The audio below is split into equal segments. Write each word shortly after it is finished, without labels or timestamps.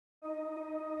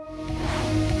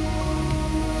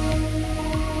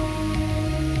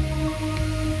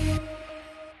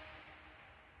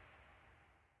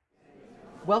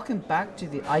Welcome back to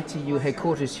the ITU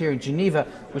headquarters here in Geneva,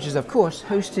 which is of course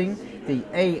hosting the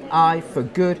AI for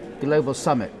Good Global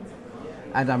Summit.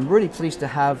 And I'm really pleased to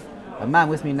have a man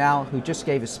with me now who just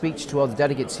gave a speech to all the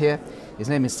delegates here. His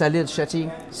name is SALIL Shetty,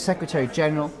 Secretary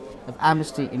General of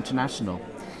Amnesty International.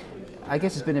 I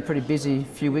guess it's been a pretty busy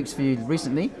few weeks for you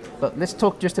recently, but let's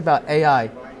talk just about AI.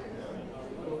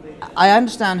 I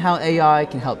understand how AI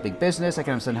can help big business, I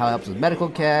can understand how it helps with medical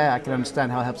care, I can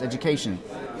understand how it helps education.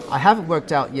 I haven't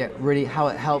worked out yet really how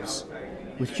it helps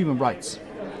with human rights.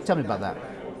 Tell me about that.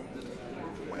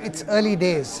 It's early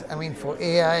days, for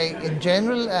AI in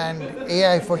general, and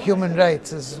AI for human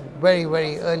rights is very,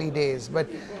 very early days. But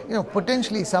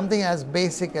potentially something as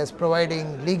basic as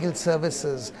providing legal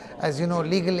services. As you know,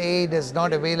 legal aid is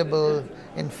not available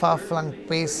in far-flung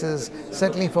places.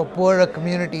 Certainly for poorer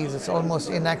communities, it's almost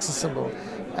inaccessible.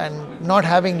 And not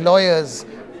having lawyers,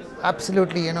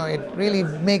 absolutely, it really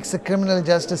makes the criminal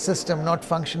justice system not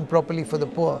function properly for the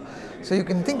poor. So you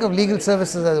can think of legal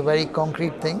services as a very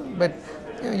concrete thing, but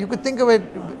you could think of it,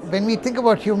 when we think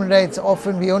about human rights,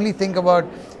 often we only think about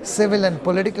civil and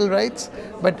political rights,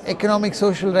 but economic,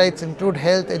 social rights include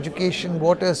health, education,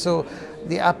 water. So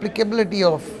the applicability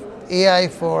of AI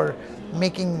for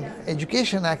making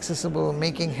education accessible,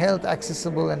 making health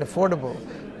accessible and affordable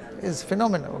is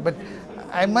phenomenal. But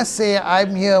I must say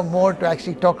I'm here more to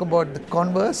actually talk about the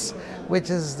converse, which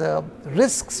is the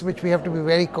risks which we have to be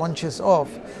very conscious of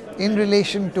in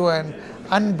relation to an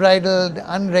unbridled,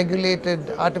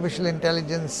 unregulated artificial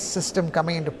intelligence system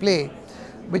coming into play,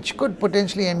 which could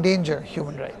potentially endanger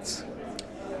human rights.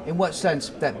 In what sense?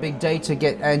 That big data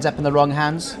ends up in the wrong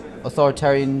hands?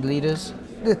 Authoritarian leaders?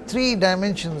 There are three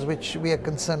dimensions which we are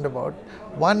concerned about.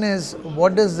 One is,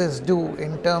 what does this do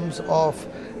in terms of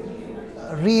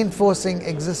reinforcing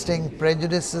existing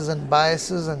prejudices and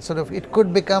biases, and it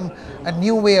could become a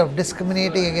new way of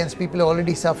discriminating against people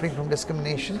already suffering from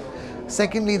discrimination.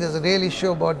 Secondly, there's a real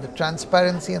issue about the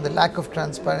transparency and the lack of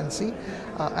transparency.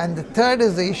 And the third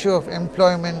is the issue of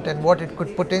employment and what it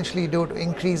could potentially do to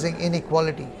increasing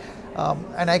inequality.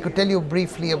 And I could tell you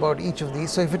briefly about each of these.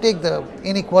 So if you take the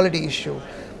inequality issue,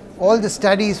 all the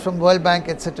studies from World Bank,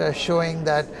 etc., are showing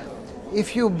that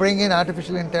if you bring in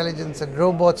artificial intelligence and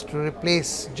robots to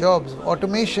replace jobs,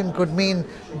 automation could mean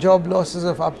job losses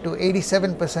of up to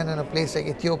 87% in a place like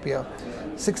Ethiopia,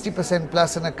 60%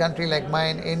 plus in a country like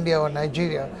mine, India or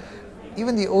Nigeria.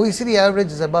 Even the OECD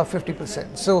average is above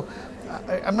 50%. So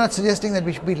I'm not suggesting that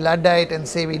we should be Luddite and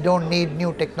say we don't need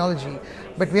new technology,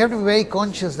 but we have to be very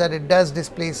conscious that it does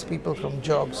displace people from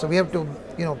jobs. So we have to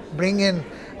bring in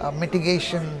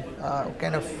mitigation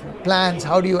kind of plans.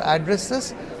 How do you address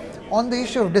this? On the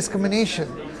issue of discrimination,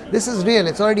 this is real,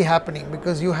 it's already happening,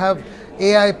 because you have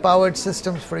AI-powered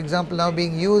systems, for example, now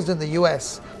being used in the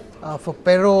US for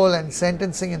parole and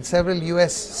sentencing in several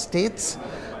US states.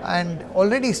 And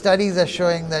already studies are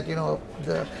showing that you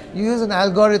use an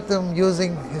algorithm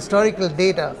using historical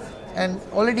data and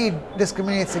already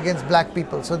discriminates against black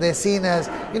people. So they're seen as,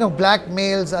 black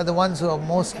males are the ones who are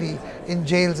mostly in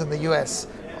jails in the US.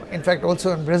 In fact,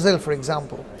 also in Brazil, for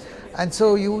example. And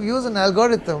so you use an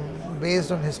algorithm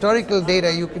based on historical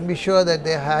data, you can be sure that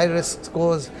there are high risk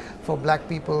scores for black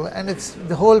people. And it's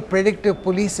the whole predictive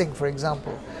policing, for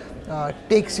example,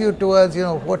 takes you towards,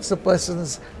 what's the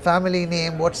person's family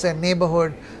name, what's their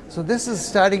neighborhood. So this is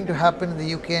starting to happen in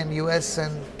the UK and US,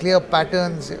 and clear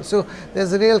patterns. So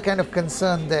there's a real kind of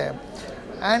concern there.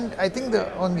 And I think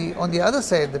on the other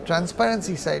side, the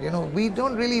transparency side, we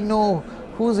don't really know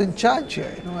who's in charge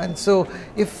here, and so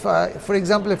if, for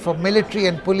example, if for military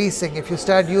and policing, if you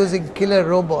start using killer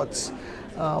robots,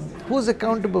 who's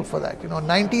accountable for that?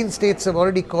 19 states have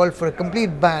already called for a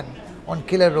complete ban on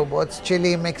killer robots,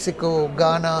 Chile, Mexico,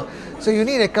 Ghana. So you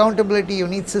need accountability, you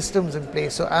need systems in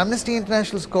place. So Amnesty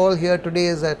International's call here today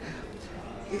is that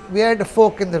we are at a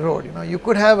fork in the road. You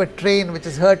could have a train which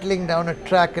is hurtling down a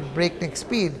track at breakneck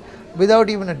speed without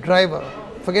even a driver.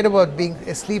 Forget about being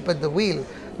asleep at the wheel.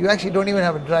 You actually don't even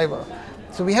have a driver.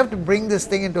 So we have to bring this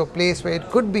thing into a place where it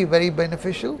could be very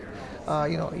beneficial.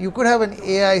 You could have an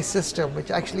AI system which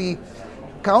actually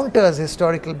counters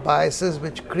historical biases,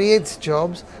 which creates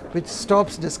jobs, which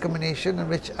stops discrimination, and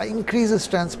which increases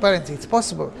transparency. It's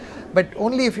possible, but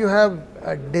only if you have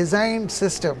a designed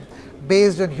system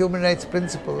based on human rights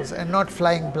principles and not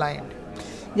flying blind.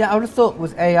 Yeah, I would have thought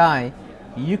with AI,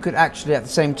 you could actually, at the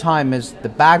same time as the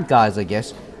bad guys, I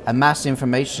guess, amass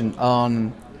information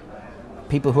on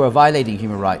people who are violating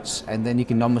human rights, and then you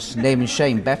can almost name and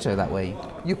shame better that way.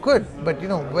 You could, but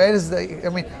where is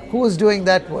who is doing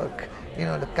that work?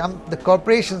 The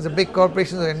corporations, the big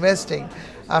corporations are investing.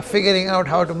 are figuring out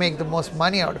how to make the most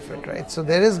money out of it, right? So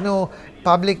there is no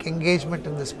public engagement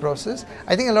in this process.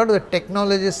 I think a lot of the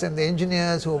technologists and the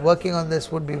engineers who are working on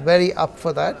this would be very up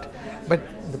for that, but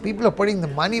the people who are putting the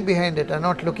money behind it are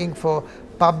not looking for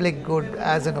public good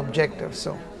as an objective.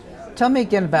 So tell me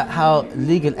again about how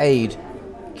legal aid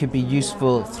could be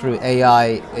useful through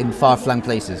AI in far-flung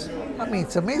places. I mean,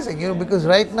 it's amazing, because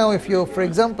right now, if you, for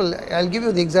example, I'll give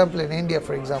you the example in India,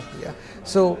 for example, yeah.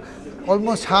 So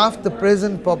almost half the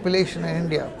prison population in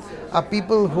India are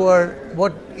people who are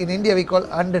what in India we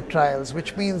call under trials,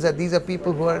 which means that these are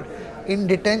people who are in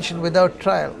detention without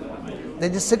trial. They're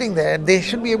just sitting there. They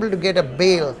should be able to get a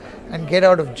bail and get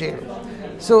out of jail.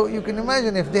 So you can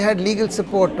imagine if they had legal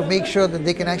support to make sure that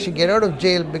they can actually get out of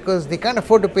jail because they can't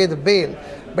afford to pay the bail,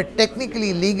 but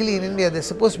technically, legally in India, they're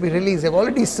supposed to be released. They've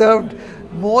already served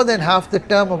more than half the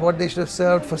term of what they should have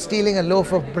served for stealing a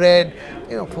loaf of bread,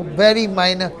 for very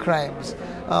minor crimes.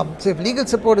 So if legal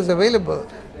support is available,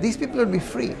 these people will be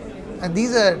free. And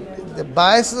these are, the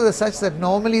biases are such that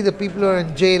normally the people who are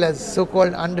in jail as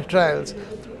so-called under trials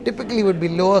typically would be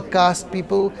lower caste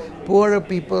people, poorer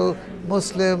people,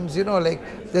 Muslims, like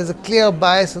there's a clear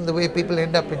bias in the way people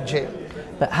end up in jail.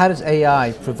 But how does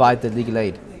AI provide the legal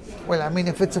aid? Well, I mean,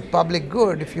 if it's a public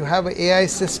good, if you have an AI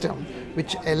system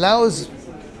which allows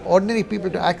ordinary people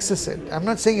to access it, I'm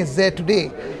not saying it's there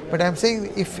today, but I'm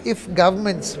saying if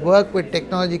governments work with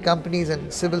technology companies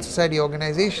and civil society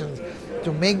organizations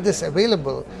to make this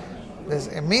available, there's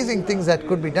amazing things that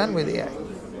could be done with AI.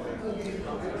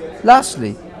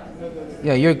 Lastly,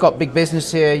 you've got big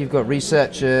business here, you've got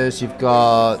researchers, you've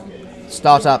got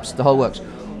startups, the whole works.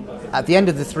 At the end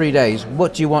of the 3 days,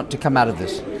 what do you want to come out of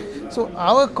this? So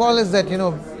our call is that,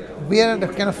 we are at a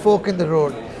kind of fork in the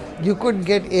road. You could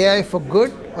get AI for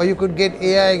good, or you could get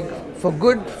AI for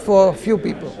good for a few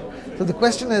people. So the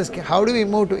question is, how do we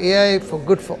move to AI for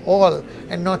good for all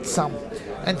and not some?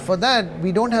 And for that,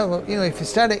 we don't have, if you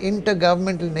start an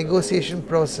intergovernmental negotiation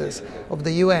process of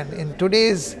the UN in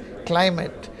today's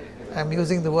climate, I'm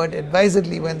using the word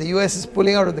advisedly, when the US is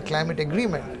pulling out of the climate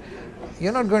agreement,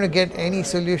 you're not going to get any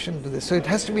solution to this. So it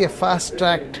has to be a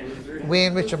fast-tracked way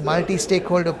in which a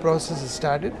multi-stakeholder process is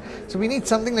started. So we need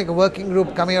something like a working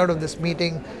group coming out of this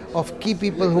meeting of key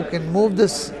people who can move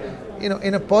this,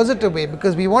 in a positive way,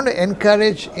 because we want to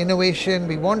encourage innovation.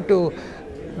 We want to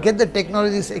get the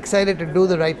technologists excited to do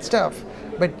the right stuff,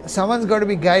 but someone's got to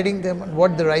be guiding them on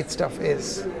what the right stuff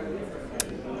is.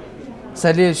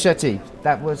 SALIL Shetty,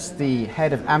 that was the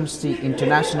head of Amnesty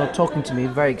International, talking to me.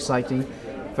 Very exciting,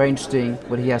 very interesting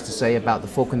what he has to say about the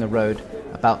fork in the road,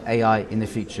 about AI in the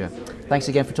future. Thanks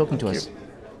again for talking to us.